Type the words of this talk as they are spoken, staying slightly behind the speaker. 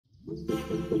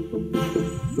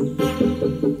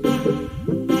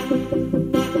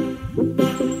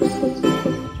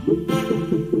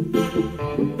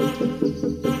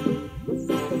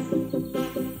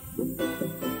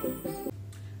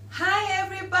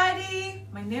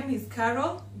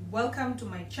Kaale, welcome to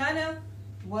my channel,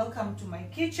 welcome to my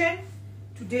kitchen.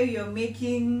 Today you're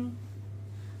making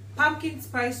pumpkin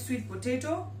spice sweet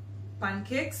potato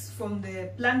pancakes from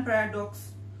the Plant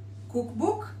Paradox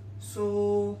Cookbook.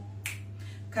 So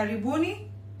karibuni.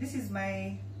 This is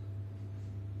my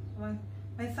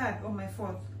third or my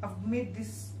fourth. I've made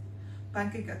this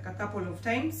pancake a couple of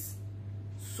times.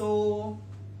 So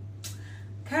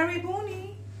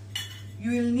karibuni.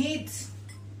 You will need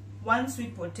one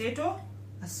sweet potato,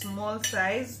 a small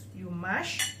size, you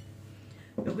mash.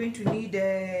 You're going to need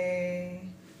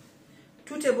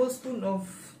 2 tablespoons of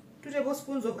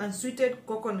unsweetened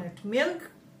coconut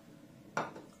milk,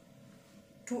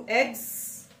 2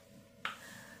 eggs.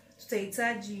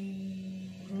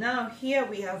 Now here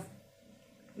we have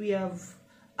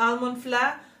almond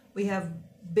flour, we have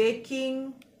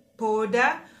baking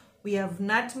powder, we have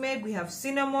nutmeg, we have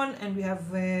cinnamon, and we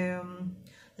have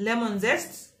lemon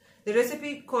zest. The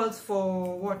recipe calls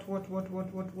for what do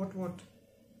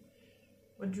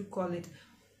you call it?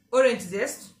 Orange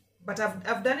zest, but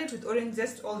I've done it with orange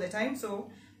zest all the time,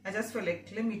 so I just feel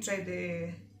like let me try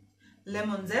the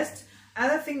lemon zest.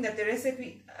 Other thing that the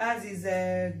recipe has is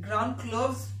ground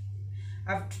cloves.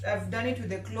 I've done it with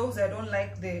the cloves. I don't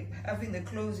like having the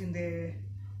cloves in the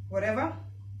whatever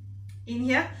in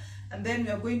here. And then we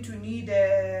are going to need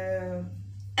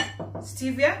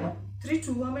stevia, 3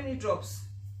 to how many drops?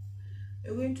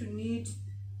 You're going to need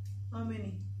how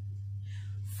many?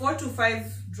 4 to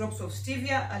 5 drops of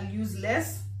stevia. I'll use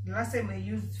less. The last time I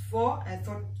used 4, I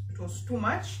thought it was too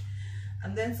much.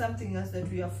 And then something else that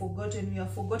we have forgotten. We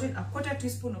have forgotten a 1/4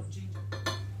 teaspoon of ginger.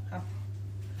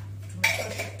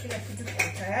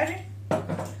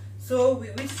 So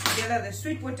we whisk together the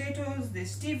sweet potatoes, the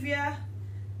stevia,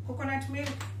 coconut milk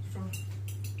from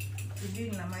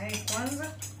tujini na mayai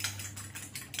kwanza.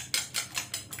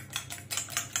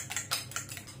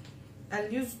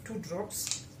 I'll use 2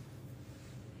 drops.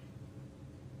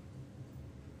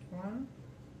 1,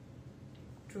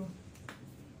 2.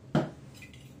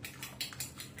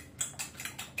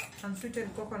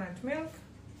 Unsweetened coconut milk.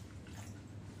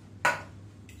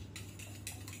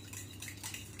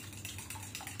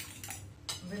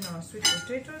 Then our sweet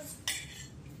potatoes.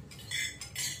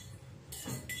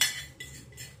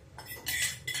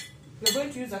 We're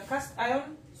going to use a cast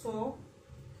iron, so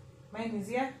mine is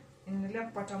here. Inaendelea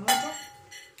kupata moto.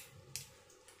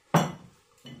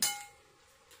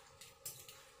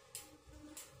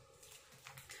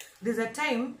 There's a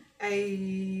time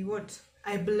I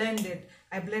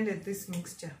blended this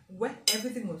mixture where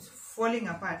everything was falling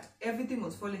apart. Everything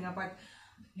was falling apart.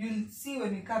 You'll see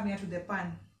when we come here to the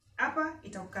pan. Hapa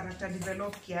itakarata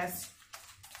develop kiasi.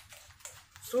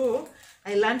 So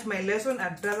I learned my lesson.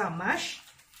 I'd rather mash.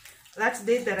 That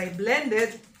day that I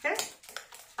blended,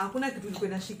 hakuna kitu ilikuwa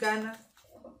inashikana.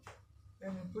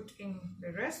 Then we put in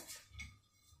the rest.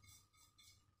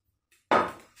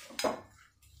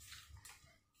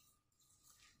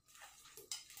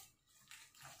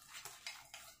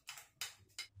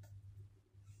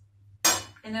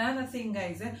 And another thing,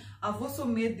 guys, I've also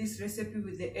made this recipe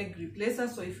with the egg replacer.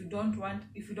 So if you don't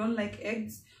like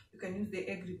eggs, you can use the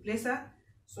egg replacer.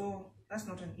 So that's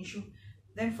not an issue.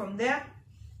 Then from there,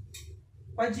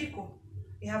 wajiko.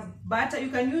 You have butter. You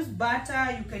can use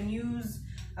butter. You can use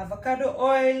avocado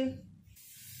oil.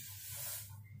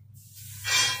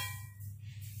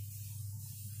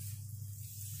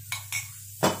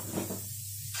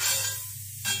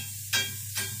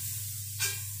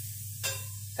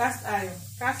 Cast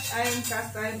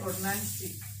iron or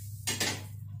non-stick.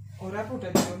 Or hapo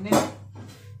utajionea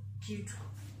kitu.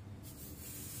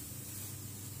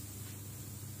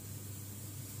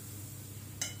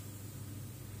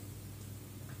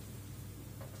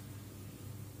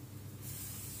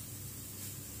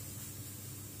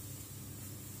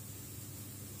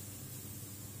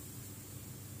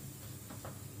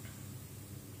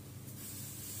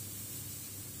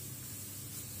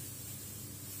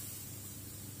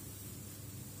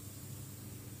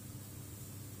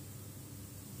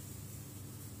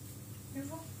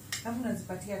 Alafu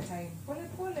unazipatia time.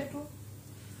 Pole tu.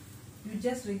 You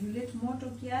just regulate moto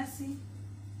kiasi.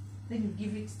 Then you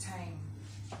give it time.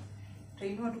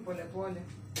 Utainua tu pole.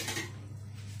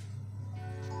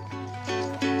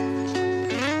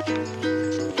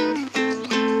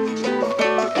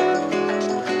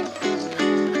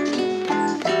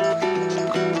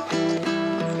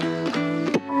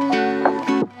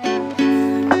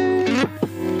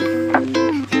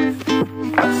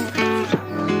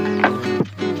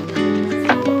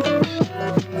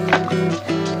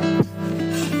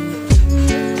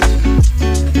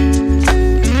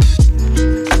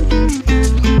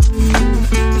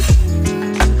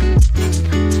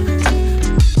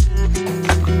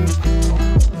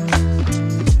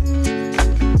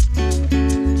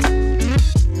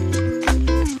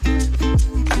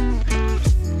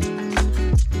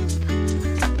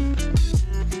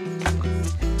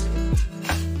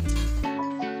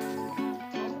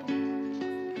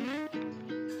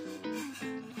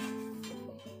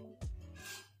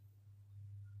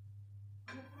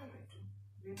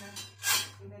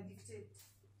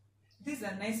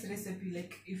 nice recipe.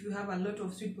 Like if you have a lot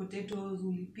of sweet potatoes,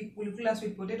 ulikula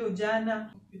sweet potato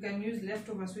jana, you can use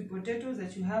leftover sweet potatoes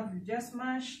that you have. You just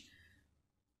mash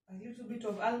a little bit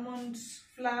of almond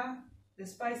flour, the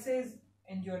spices,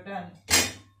 and you're done.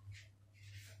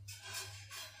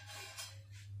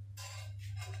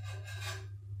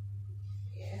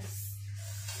 Yes.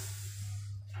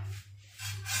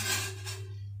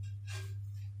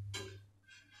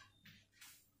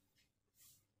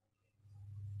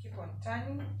 Keep on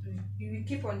turning. You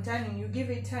keep on turning. You give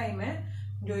it time,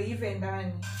 ndio ive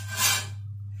ndani.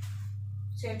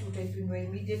 Check utaipindua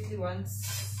immediately once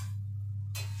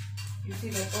you see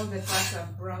that all the parts are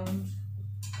browned.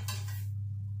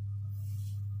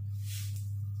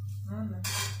 Naona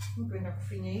mpenda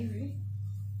kufinya hivi.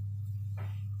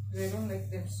 I don't like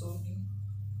them soggy.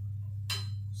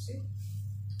 See?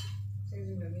 So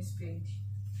hizi ndio mimi sipendi.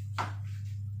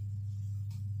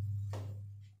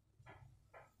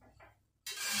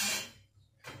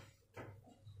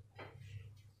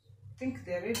 I think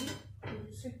they're ready.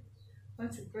 You see?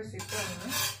 Once you press it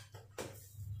down,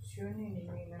 sioni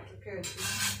nini inatokea tu.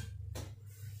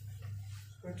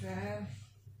 But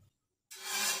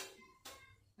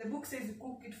the book says you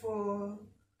cook it for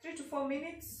 3 to 4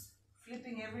 minutes,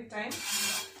 flipping every time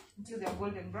until they're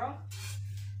golden brown.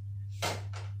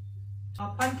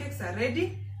 Our pancakes are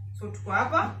ready. So tuko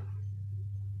hapa.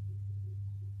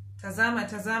 Tazama,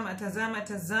 tazama, tazama,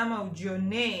 tazama,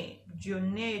 ujione,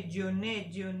 jione, jione,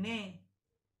 jione.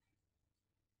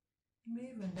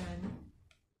 Imeiva ndani.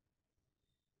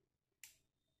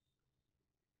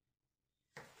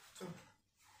 So,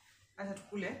 acha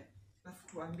tukule, alafu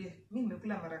tuambie. Mimi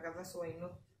nimekula mara kadhaa, so I know.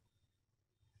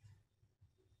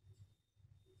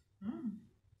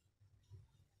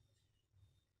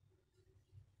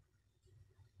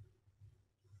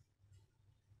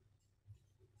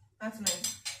 That's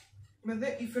nice. But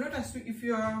then, if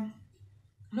you're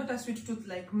not a sweet tooth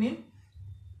like me,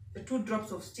 the 2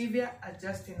 drops of stevia are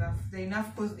just enough. They're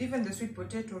enough because even the sweet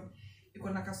potato, iko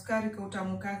na kasukari ka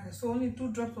utamu kake. So only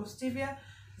 2 drops of stevia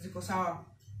ziko sawa.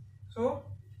 So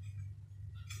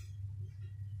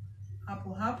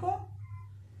hapo hapo.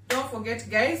 Don't forget,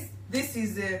 guys, this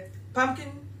is a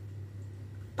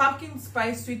pumpkin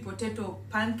spice sweet potato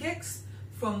pancakes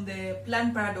from the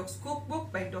Plant Paradox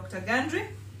Cookbook by Dr. Gundry.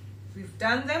 We've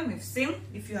done them, we've seen.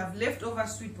 If you have leftover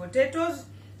sweet potatoes,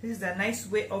 this is a nice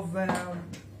way of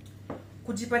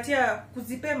kujipatia,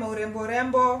 kuzipema urembo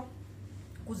rembo,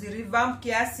 kuzirevamp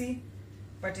kiasi.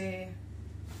 But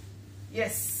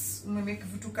yes, umemake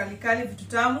vitu kalikali, vitu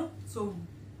tamu. So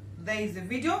there is the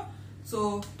video.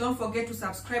 So don't forget to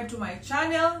subscribe to my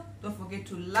channel. Don't forget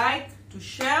to like, to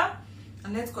share,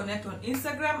 and let's connect on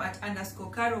Instagram at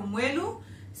 _karomwelu.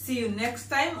 See you next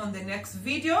time on the next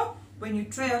video. When you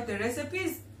try out the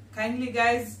recipes, kindly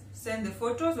guys send the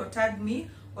photos or tag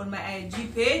me on my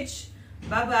IG page.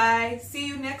 Bye bye. See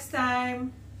you next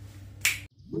time.